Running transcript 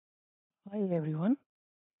Hi everyone.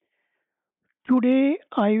 Today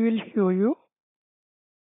I will show you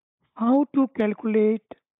how to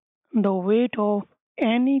calculate the weight of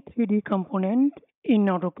any 3D component in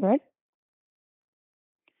AutoCAD.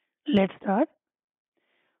 Let's start.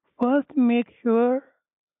 First, make sure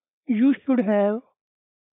you should have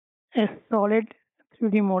a solid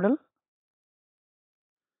 3D model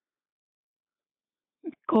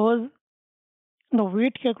because the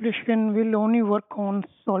weight calculation will only work on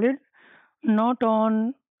solid, not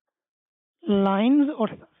on lines or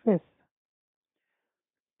surface.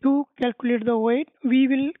 To calculate the weight, we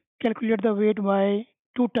will calculate the weight by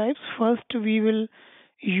two types. First, we will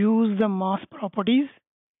use the mass properties,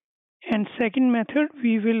 and second method,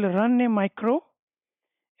 we will run a micro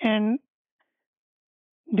and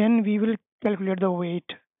then we will calculate the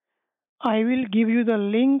weight. I will give you the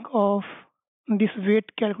link of this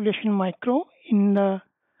weight calculation micro in the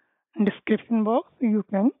description box. You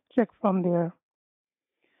can check from there.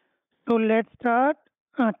 So let's start.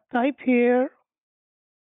 Type here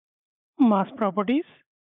mass properties,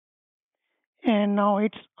 and now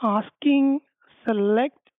it's asking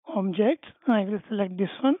select objects. I will select this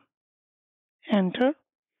one, enter,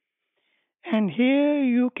 and here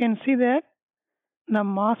you can see that the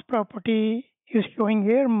mass property is showing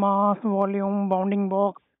here: mass, volume, bounding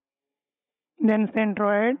box, then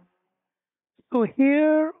centroid. So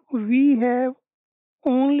here we have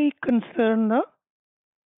only concern the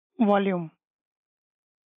volume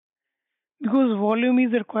because volume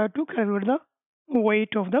is required to calculate the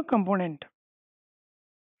weight of the component,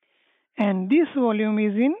 and this volume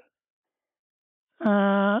is in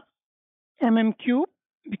mm cube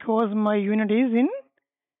because my unit is in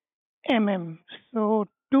mm. So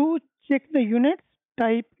to check the units,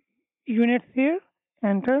 type units here,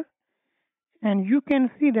 enter, and you can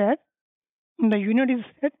see that the unit is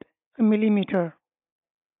set millimeter.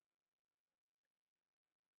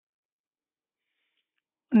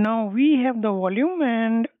 Now we have the volume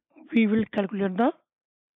and we will calculate the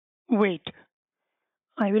weight.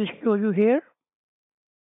 I will show you here.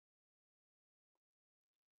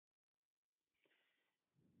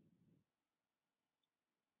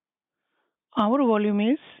 Our volume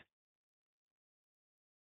is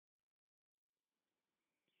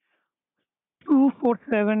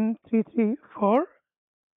 247334.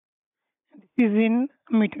 This is in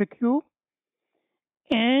meter cube,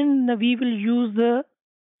 and we will use the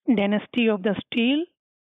density of the steel,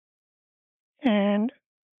 and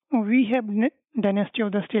we have density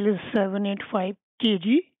of the steel is 785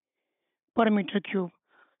 kg per meter cube.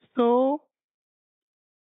 So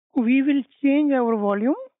we will change our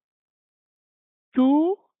volume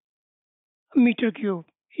to meter cube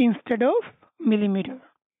instead of millimeter.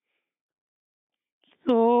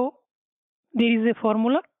 So there is a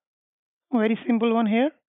formula, very simple one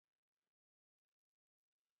here.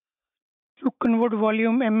 To convert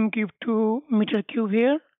volume mm cube to meter cube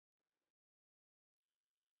here,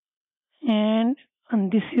 and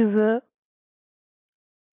this is a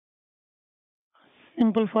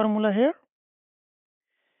simple formula here.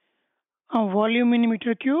 A volume in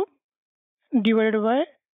meter cube divided by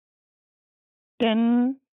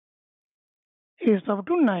 10 is up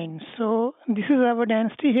to 9. So this is our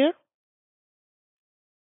density here.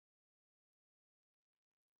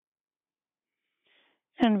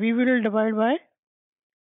 And we will divide by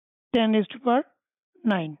 10 is to power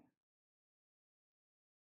 9.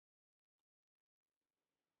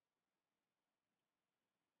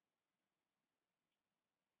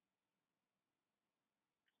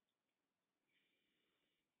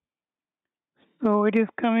 So it is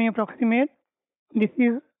coming approximate. This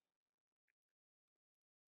is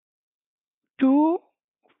 2,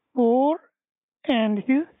 4, and this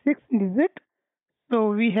is 6 digit.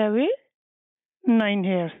 So we have a 9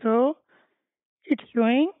 here. So it's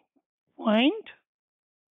showing point.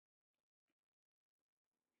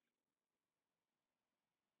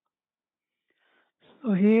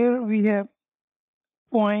 So here we have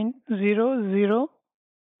 0.00,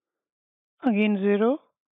 again 0,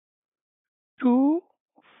 2,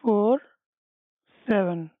 4,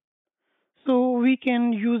 7. So we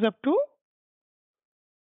can use up to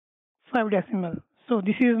 5 decimal. So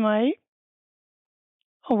this is my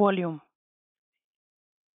volume.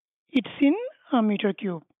 It's in a meter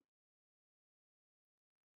cube.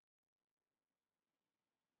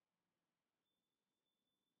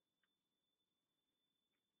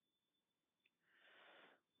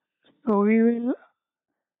 So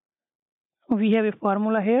we have a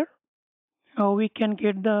formula here. How we can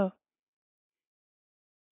get the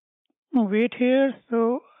weight here.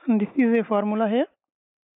 So this is a formula here.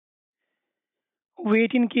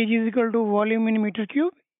 Weight in kg is equal to volume in meter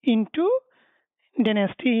cube. into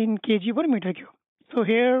density in kg per meter cube. So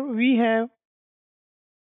here we have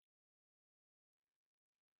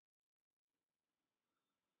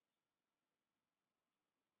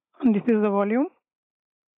this is the volume,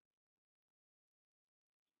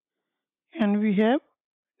 and we have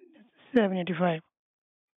 785,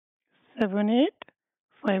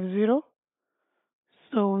 7850.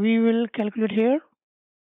 So we will calculate here.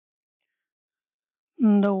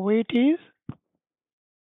 The weight is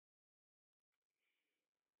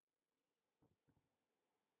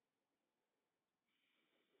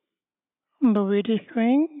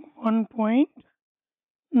showing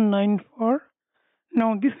 1.94.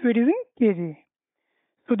 Now this weight is in kg.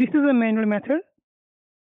 So this is a manual method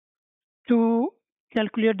to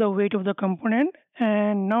calculate the weight of the component,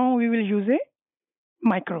 and now we will use a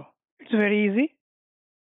micro. It's very easy.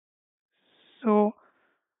 So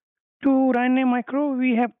to run a micro,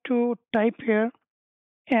 we have to type here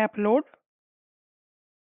app load,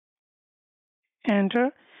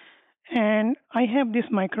 enter, and I have this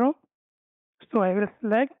micro. So I will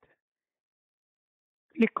select,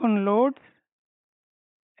 click on loads,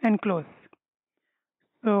 and close.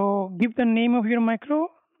 So give the name of your micro.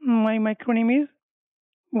 My micro name is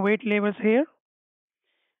weight labels here.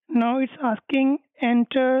 Now it's asking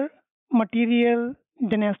enter material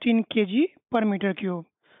density in kg per meter cube.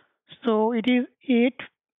 So it is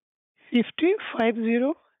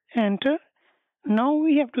 85050, enter. Now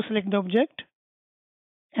we have to select the object,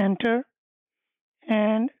 enter,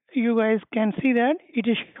 and you guys can see that it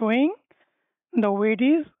is showing the weight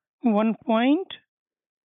is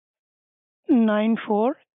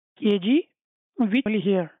 1.94 kg, which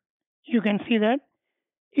here you can see that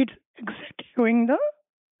it's exactly showing the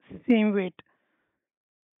same weight.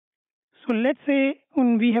 So let's say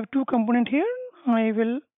when we have two component here, I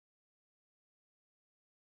will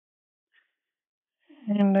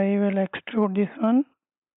extrude this one.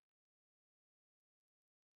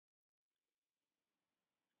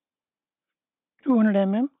 (200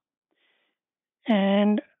 mm),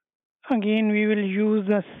 and again we will use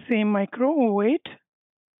the same micro weight.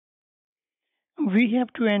 We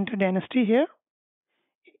have to enter density here.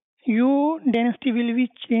 Your density will be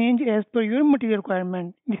changed as per your material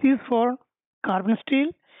requirement. This is for carbon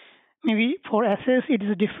steel. Maybe for SS it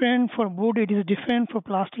is different, for wood it is different, for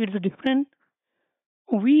plastic it is different.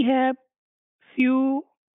 We have few,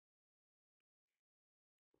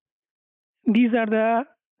 these are the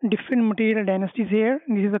different material densities here.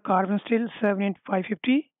 This is the carbon steel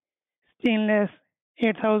 78550, stainless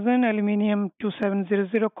 8000, aluminium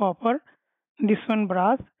 2700, copper, this one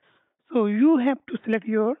brass. So you have to select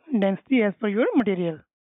your density as per your material.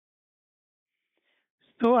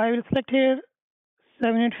 So I will select here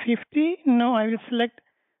 7850. Now I will select,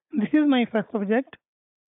 this is my first object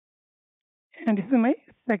and this is my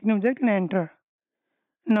second object, and enter.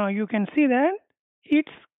 Now you can see that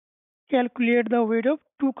it's calculate the weight of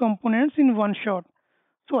two components in one shot.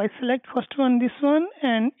 So I select first one, this one,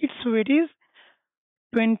 and its weight is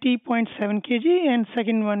 20.7 kg, and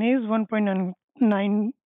second one is 1.94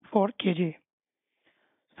 kg.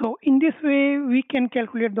 So in this way we can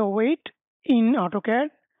calculate the weight in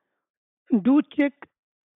AutoCAD. Do check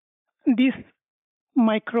this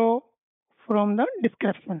micro from the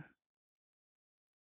description.